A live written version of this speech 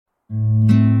This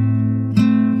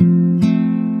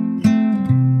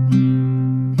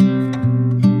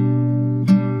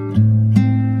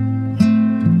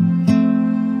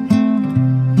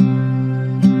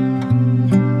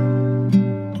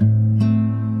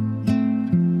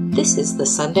is the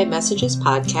Sunday Messages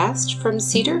podcast from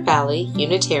Cedar Valley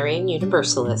Unitarian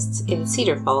Universalists in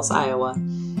Cedar Falls, Iowa,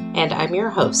 and I'm your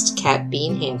host, Kat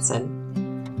Bean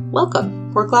Hansen.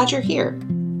 Welcome, we're glad you're here.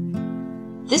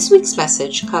 This week's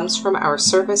message comes from our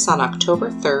service on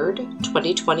October 3rd,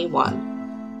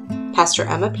 2021. Pastor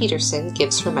Emma Peterson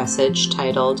gives her message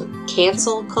titled,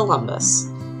 Cancel Columbus,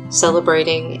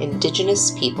 Celebrating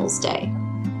Indigenous Peoples Day.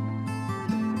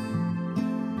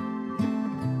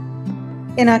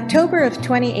 In October of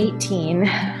 2018,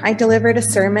 I delivered a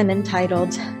sermon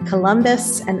entitled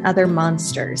Columbus and Other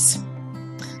Monsters.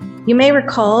 You may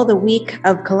recall the week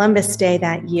of Columbus Day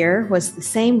that year was the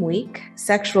same week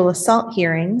sexual assault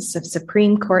hearings of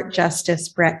Supreme Court Justice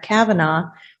Brett Kavanaugh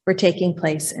were taking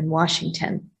place in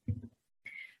Washington.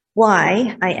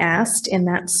 Why, I asked in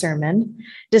that sermon,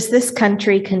 does this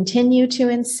country continue to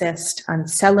insist on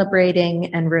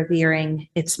celebrating and revering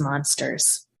its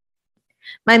monsters?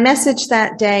 My message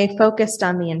that day focused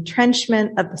on the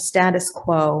entrenchment of the status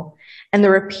quo and the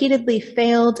repeatedly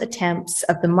failed attempts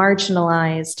of the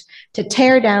marginalized to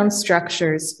tear down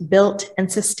structures built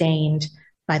and sustained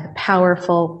by the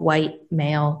powerful white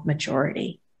male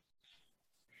majority.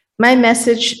 My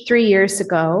message 3 years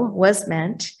ago was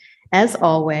meant, as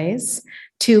always,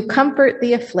 to comfort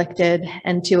the afflicted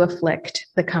and to afflict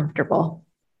the comfortable.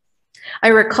 I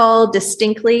recall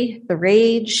distinctly the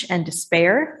rage and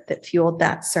despair that fueled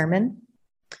that sermon.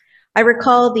 I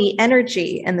recall the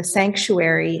energy and the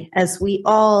sanctuary as we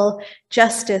all,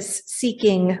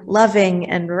 justice-seeking, loving,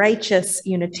 and righteous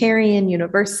Unitarian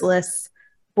Universalists,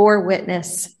 bore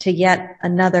witness to yet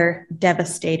another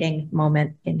devastating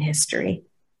moment in history.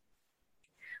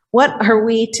 What are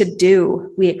we to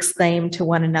do, we exclaimed to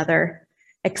one another,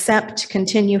 except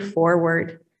continue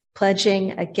forward,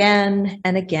 pledging again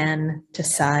and again to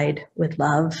side with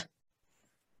love?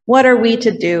 What are we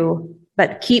to do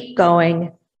but keep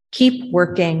going, keep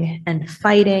working and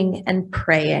fighting and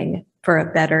praying for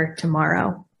a better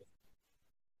tomorrow?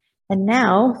 And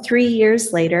now, 3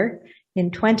 years later,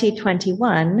 in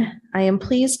 2021, I am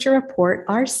pleased to report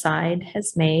our side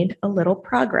has made a little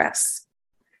progress.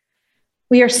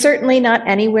 We are certainly not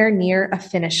anywhere near a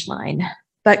finish line,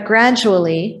 but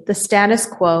gradually, the status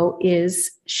quo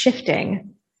is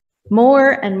shifting. More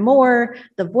and more,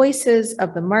 the voices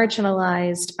of the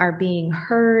marginalized are being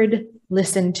heard,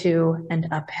 listened to, and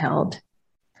upheld.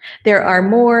 There are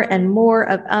more and more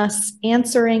of us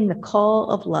answering the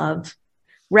call of love,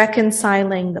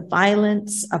 reconciling the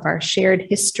violence of our shared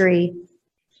history,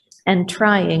 and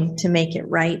trying to make it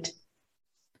right.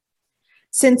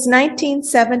 Since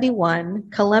 1971,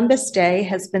 Columbus Day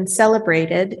has been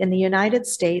celebrated in the United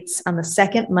States on the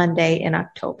second Monday in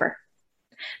October.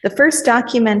 The first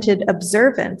documented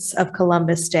observance of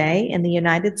Columbus Day in the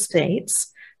United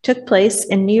States took place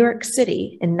in New York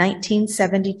City in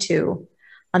 1972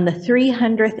 on the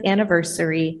 300th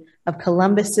anniversary of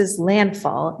Columbus's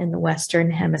landfall in the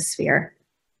Western Hemisphere.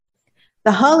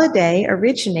 The holiday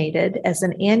originated as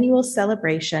an annual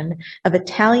celebration of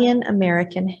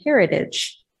Italian-American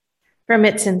heritage. From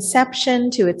its inception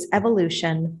to its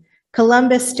evolution,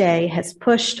 Columbus Day has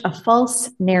pushed a false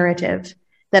narrative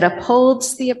that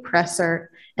upholds the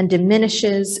oppressor and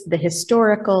diminishes the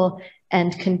historical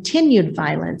and continued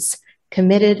violence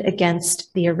committed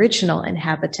against the original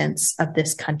inhabitants of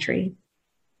this country.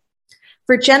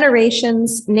 For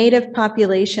generations, Native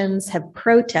populations have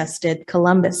protested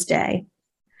Columbus Day.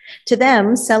 To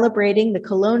them, celebrating the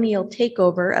colonial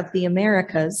takeover of the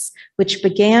Americas, which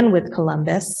began with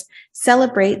Columbus,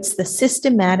 celebrates the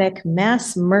systematic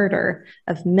mass murder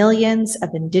of millions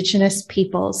of indigenous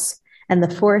peoples and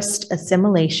the forced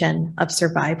assimilation of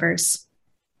survivors.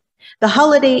 The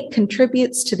holiday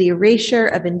contributes to the erasure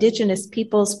of indigenous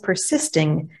peoples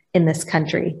persisting in this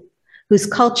country, whose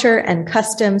culture and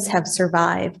customs have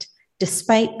survived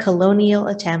despite colonial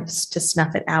attempts to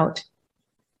snuff it out.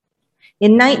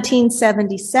 In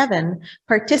 1977,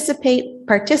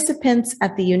 participants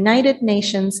at the United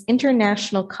Nations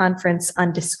International Conference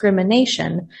on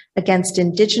Discrimination Against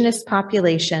Indigenous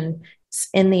Populations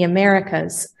in the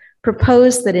Americas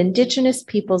proposed that Indigenous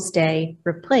Peoples Day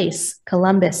replace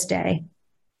Columbus Day.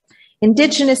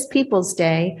 Indigenous Peoples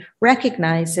Day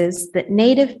recognizes that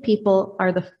Native people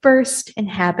are the first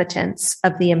inhabitants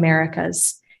of the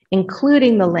Americas,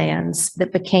 including the lands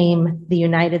that became the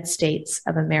United States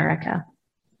of America.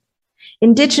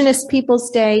 Indigenous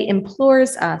Peoples Day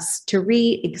implores us to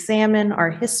re-examine our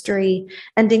history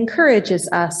and encourages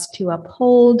us to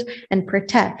uphold and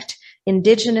protect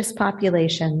Indigenous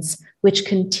populations which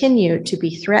continue to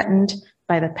be threatened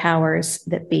by the powers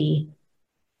that be.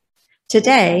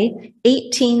 Today,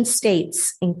 18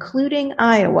 states, including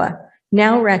Iowa,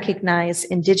 now recognize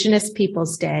Indigenous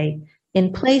Peoples Day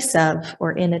in place of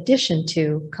or in addition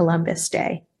to Columbus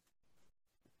Day.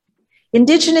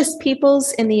 Indigenous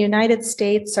peoples in the United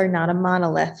States are not a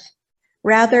monolith.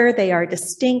 Rather, they are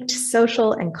distinct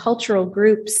social and cultural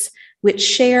groups which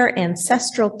share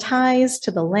ancestral ties to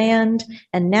the land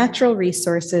and natural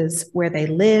resources where they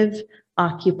live,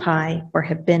 occupy, or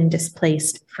have been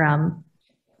displaced from.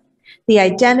 The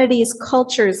identities,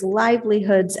 cultures,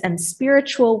 livelihoods, and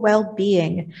spiritual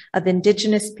well-being of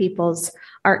Indigenous peoples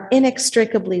are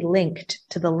inextricably linked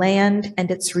to the land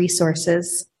and its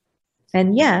resources.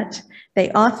 And yet,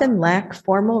 they often lack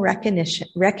formal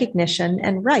recognition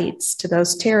and rights to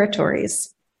those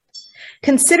territories.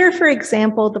 Consider, for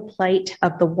example, the plight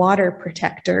of the water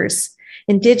protectors,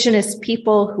 Indigenous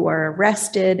people who are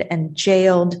arrested and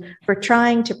jailed for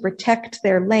trying to protect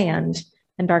their land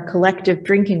and our collective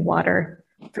drinking water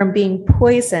from being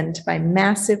poisoned by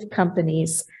massive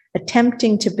companies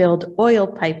attempting to build oil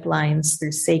pipelines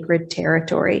through sacred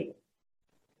territory.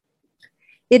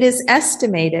 It is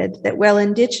estimated that while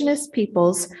Indigenous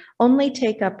peoples only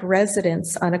take up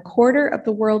residence on a quarter of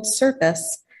the world's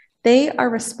surface, they are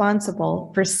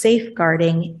responsible for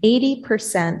safeguarding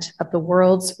 80% of the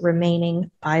world's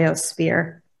remaining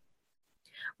biosphere.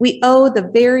 We owe the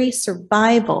very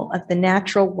survival of the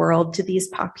natural world to these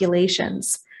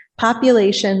populations,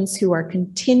 populations who are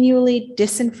continually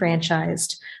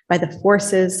disenfranchised by the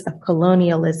forces of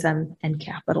colonialism and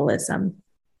capitalism.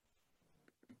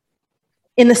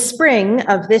 In the spring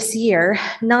of this year,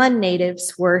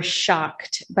 non-natives were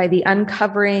shocked by the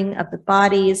uncovering of the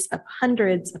bodies of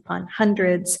hundreds upon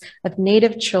hundreds of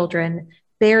Native children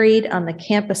buried on the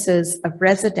campuses of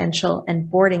residential and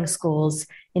boarding schools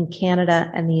in Canada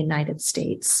and the United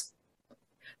States.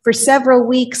 For several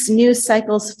weeks, news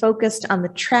cycles focused on the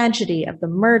tragedy of the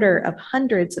murder of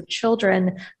hundreds of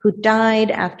children who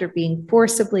died after being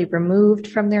forcibly removed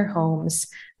from their homes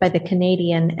by the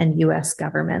Canadian and US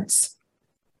governments.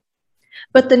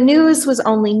 But the news was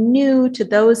only new to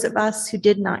those of us who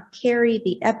did not carry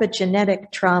the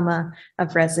epigenetic trauma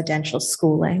of residential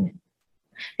schooling.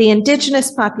 The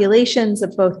Indigenous populations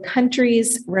of both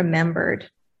countries remembered.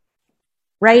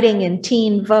 Writing in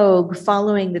Teen Vogue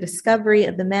following the discovery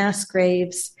of the mass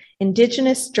graves,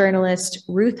 Indigenous journalist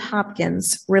Ruth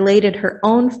Hopkins related her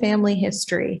own family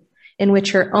history in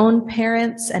which her own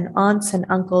parents and aunts and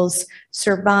uncles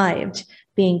survived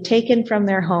being taken from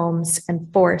their homes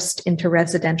and forced into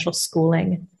residential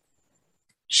schooling.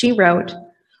 She wrote,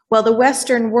 "While the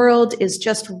Western world is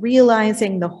just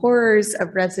realizing the horrors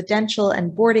of residential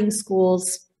and boarding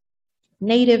schools,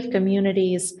 Native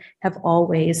communities have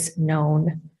always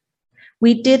known.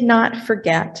 We did not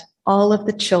forget all of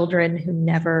the children who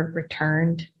never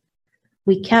returned.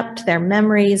 We kept their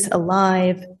memories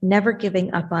alive, never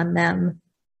giving up on them.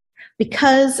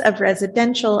 Because of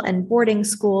residential and boarding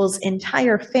schools,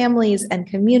 entire families and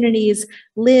communities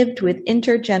lived with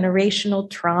intergenerational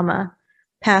trauma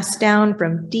passed down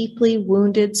from deeply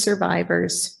wounded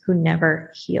survivors who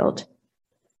never healed."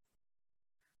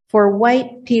 For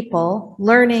white people,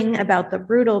 learning about the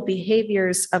brutal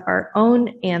behaviors of our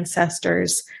own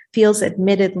ancestors feels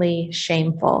admittedly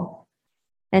shameful.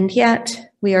 And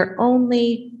yet, we are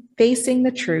only facing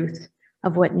the truth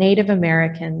of what Native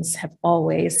Americans have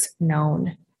always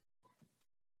known.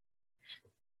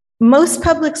 Most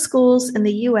public schools in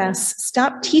the US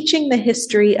stopped teaching the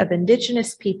history of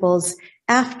Indigenous peoples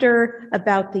after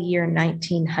about the year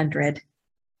 1900.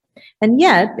 And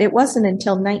yet, it wasn't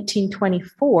until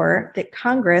 1924 that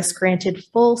Congress granted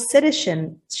full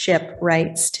citizenship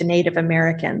rights to Native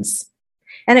Americans.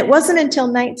 And it wasn't until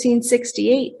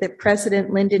 1968 that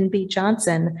President Lyndon B.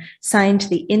 Johnson signed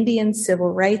the Indian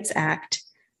Civil Rights Act,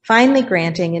 finally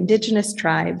granting Indigenous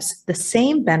tribes the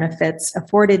same benefits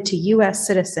afforded to US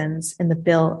citizens in the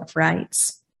Bill of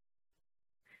Rights.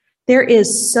 There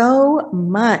is so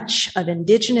much of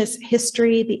Indigenous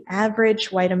history the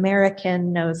average white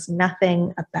American knows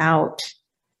nothing about.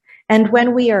 And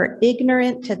when we are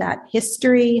ignorant to that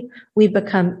history, we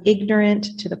become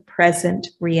ignorant to the present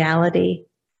reality.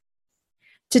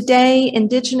 Today,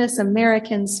 Indigenous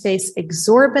Americans face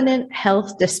exorbitant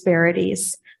health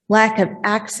disparities, lack of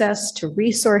access to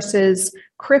resources,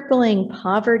 crippling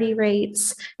poverty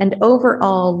rates, and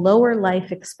overall lower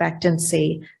life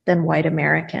expectancy than white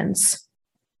Americans.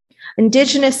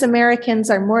 Indigenous Americans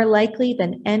are more likely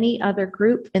than any other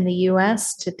group in the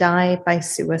U.S. to die by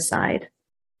suicide.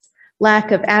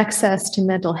 Lack of access to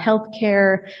mental health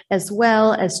care, as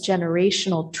well as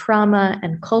generational trauma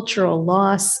and cultural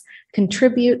loss,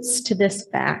 contributes to this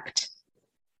fact.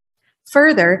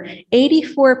 Further,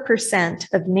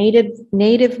 84% of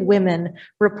Native women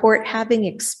report having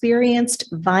experienced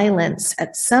violence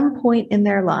at some point in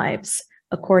their lives,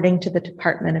 according to the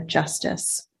Department of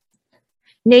Justice.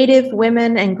 Native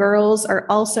women and girls are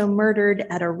also murdered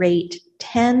at a rate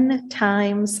 10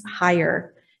 times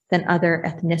higher than other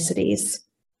ethnicities.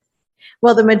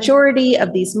 While the majority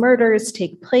of these murders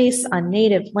take place on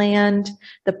Native land,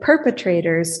 the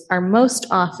perpetrators are most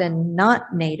often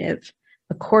not Native,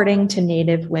 according to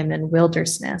Native Women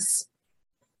Wilderness.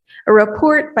 A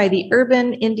report by the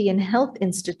Urban Indian Health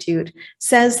Institute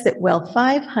says that while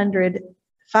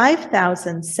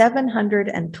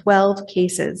 5,712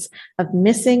 cases of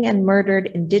missing and murdered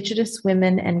Indigenous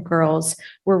women and girls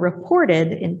were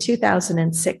reported in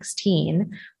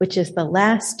 2016, which is the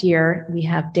last year we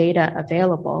have data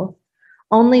available,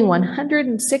 only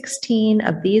 116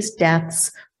 of these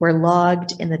deaths were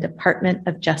logged in the Department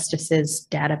of Justice's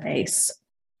database.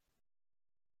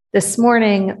 This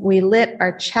morning, we lit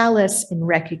our chalice in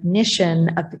recognition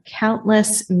of the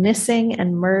countless missing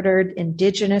and murdered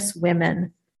Indigenous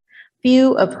women,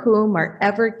 few of whom are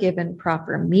ever given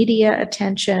proper media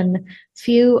attention,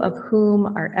 few of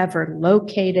whom are ever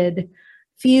located,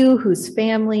 few whose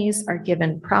families are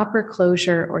given proper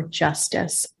closure or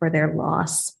justice for their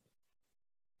loss.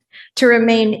 To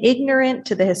remain ignorant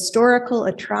to the historical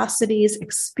atrocities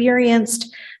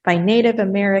experienced by Native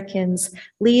Americans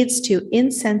leads to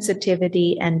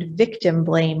insensitivity and victim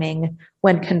blaming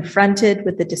when confronted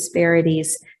with the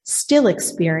disparities still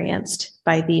experienced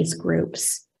by these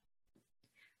groups.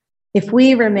 If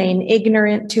we remain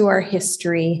ignorant to our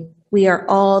history, we are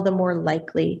all the more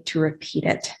likely to repeat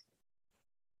it.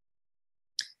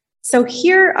 So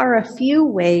here are a few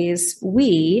ways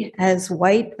we, as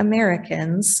white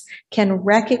Americans, can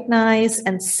recognize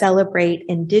and celebrate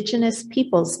Indigenous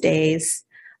Peoples' Days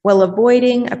while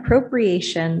avoiding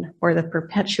appropriation or the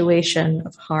perpetuation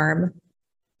of harm.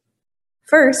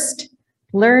 First,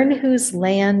 learn whose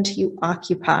land you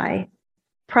occupy.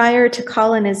 Prior to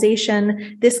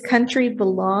colonization, this country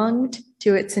belonged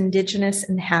to its Indigenous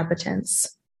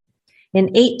inhabitants. In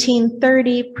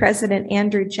 1830, President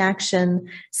Andrew Jackson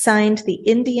signed the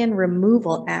Indian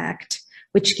Removal Act,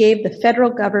 which gave the federal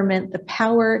government the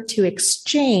power to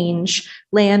exchange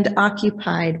land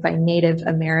occupied by Native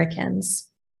Americans.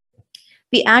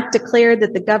 The act declared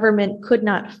that the government could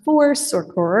not force or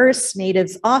coerce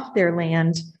natives off their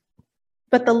land,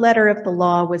 but the letter of the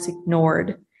law was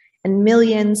ignored, and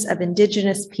millions of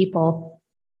Indigenous people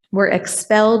were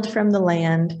expelled from the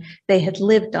land they had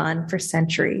lived on for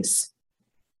centuries.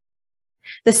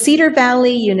 The Cedar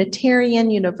Valley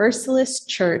Unitarian Universalist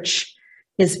Church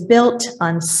is built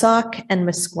on Sauk and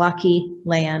Meskwaki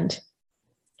land.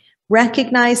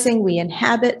 Recognizing we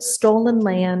inhabit stolen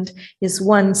land is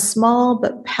one small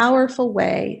but powerful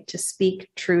way to speak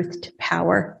truth to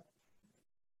power.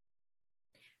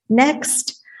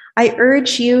 Next, I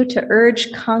urge you to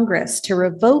urge Congress to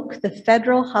revoke the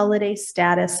federal holiday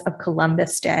status of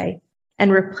Columbus Day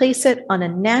and replace it on a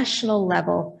national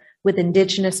level with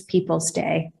Indigenous Peoples'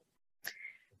 Day.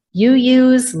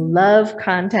 UUs love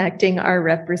contacting our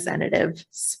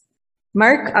representatives.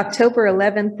 Mark October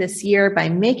 11th this year by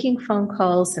making phone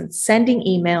calls and sending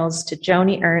emails to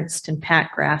Joni Ernst and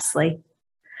Pat Grassley.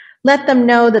 Let them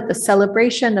know that the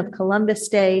celebration of Columbus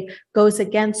Day goes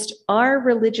against our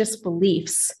religious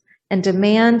beliefs and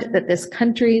demand that this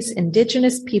country's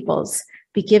Indigenous peoples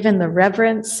be given the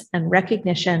reverence and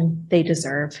recognition they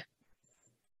deserve.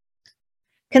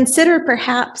 Consider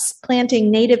perhaps planting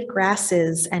native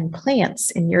grasses and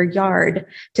plants in your yard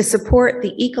to support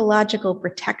the ecological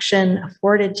protection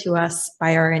afforded to us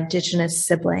by our Indigenous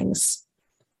siblings.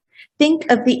 Think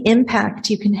of the impact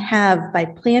you can have by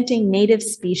planting native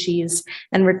species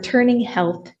and returning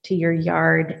health to your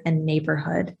yard and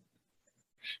neighborhood.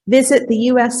 Visit the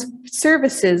U.S.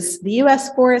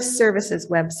 Forest Services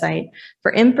website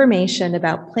for information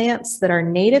about plants that are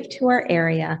native to our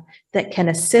area that can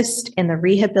assist in the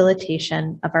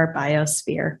rehabilitation of our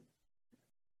biosphere.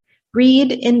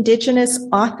 Read Indigenous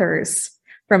authors,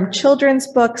 from children's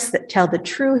books that tell the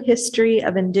true history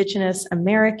of Indigenous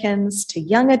Americans to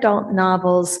young adult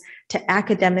novels to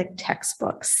academic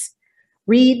textbooks.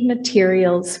 Read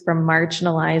materials from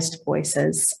marginalized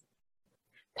voices.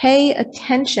 Pay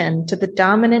attention to the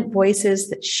dominant voices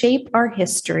that shape our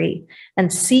history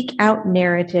and seek out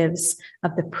narratives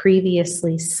of the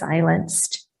previously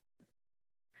silenced.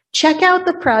 Check out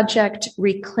the project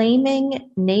Reclaiming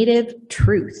Native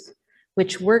Truth,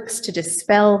 which works to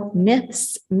dispel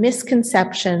myths,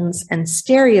 misconceptions, and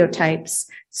stereotypes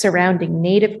surrounding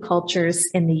Native cultures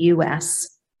in the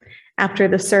U.S. After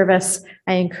the service,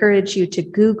 I encourage you to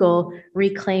Google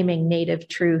Reclaiming Native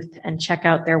Truth and check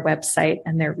out their website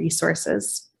and their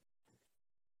resources.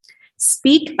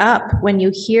 Speak up when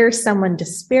you hear someone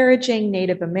disparaging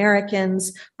Native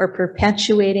Americans or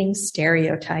perpetuating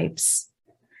stereotypes.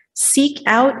 Seek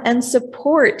out and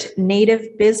support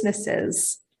Native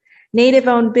businesses.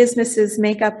 Native-owned businesses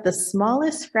make up the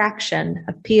smallest fraction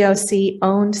of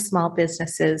POC-owned small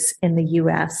businesses in the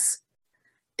U.S.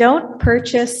 Don't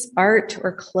purchase art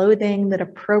or clothing that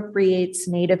appropriates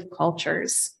Native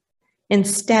cultures.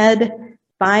 Instead,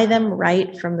 buy them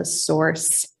right from the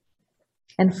source.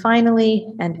 And finally,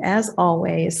 and as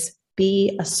always,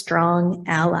 be a strong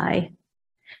ally.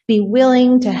 Be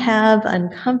willing to have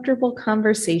uncomfortable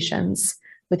conversations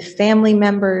with family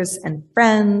members and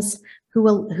friends who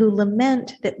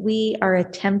lament that we are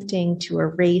attempting to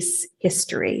erase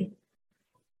history.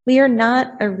 We are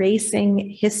not erasing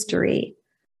history.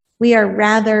 We are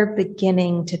rather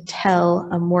beginning to tell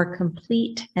a more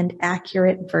complete and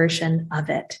accurate version of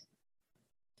it.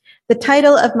 The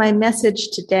title of my message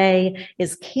today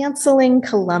is Canceling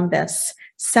Columbus,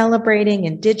 Celebrating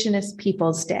Indigenous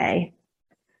Peoples Day.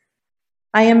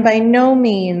 I am by no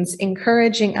means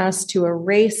encouraging us to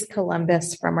erase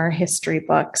Columbus from our history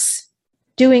books.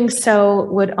 Doing so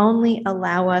would only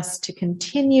allow us to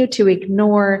continue to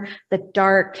ignore the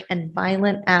dark and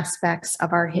violent aspects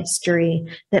of our history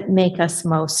that make us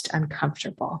most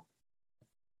uncomfortable.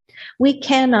 We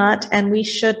cannot and we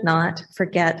should not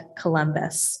forget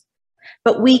Columbus,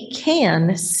 but we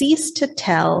can cease to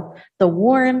tell the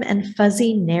warm and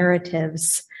fuzzy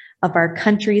narratives of our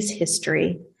country's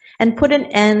history and put an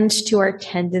end to our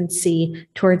tendency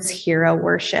towards hero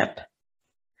worship.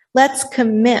 Let's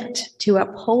commit to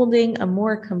upholding a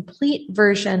more complete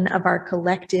version of our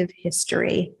collective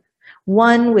history,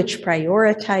 one which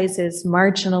prioritizes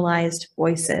marginalized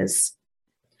voices.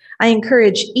 I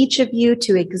encourage each of you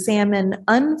to examine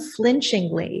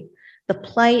unflinchingly the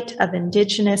plight of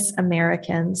Indigenous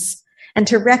Americans and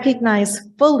to recognize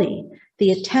fully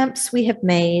the attempts we have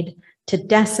made to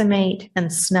decimate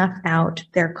and snuff out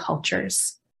their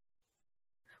cultures.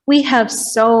 We have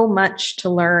so much to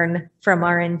learn from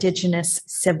our Indigenous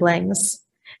siblings,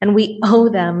 and we owe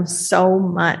them so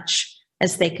much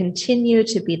as they continue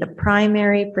to be the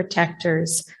primary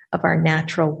protectors of our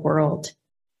natural world.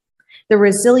 The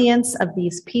resilience of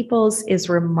these peoples is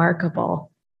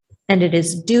remarkable, and it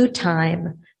is due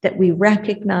time that we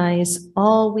recognize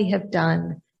all we have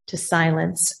done to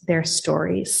silence their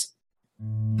stories.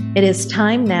 It is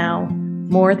time now,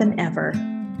 more than ever,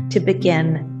 to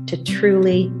begin to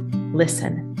truly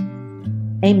listen.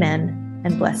 Amen,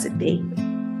 and blessed be.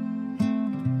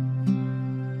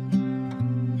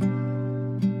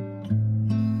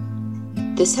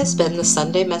 This has been the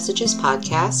Sunday Messages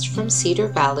podcast from Cedar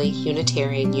Valley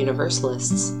Unitarian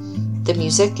Universalists. The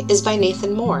music is by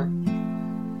Nathan Moore.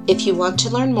 If you want to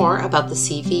learn more about the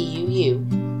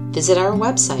CVUU, visit our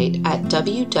website at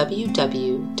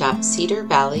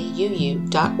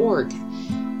www.cedarvalleyu.org.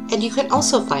 And you can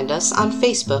also find us on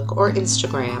Facebook or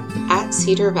Instagram at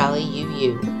Cedar Valley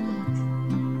UU.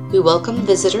 We welcome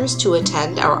visitors to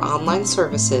attend our online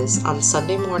services on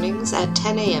Sunday mornings at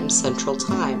 10 a.m. Central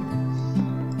Time.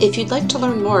 If you'd like to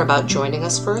learn more about joining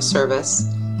us for a service,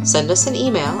 send us an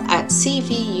email at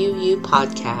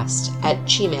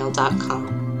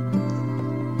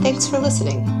cvuupodcast@gmail.com. Thanks for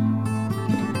listening.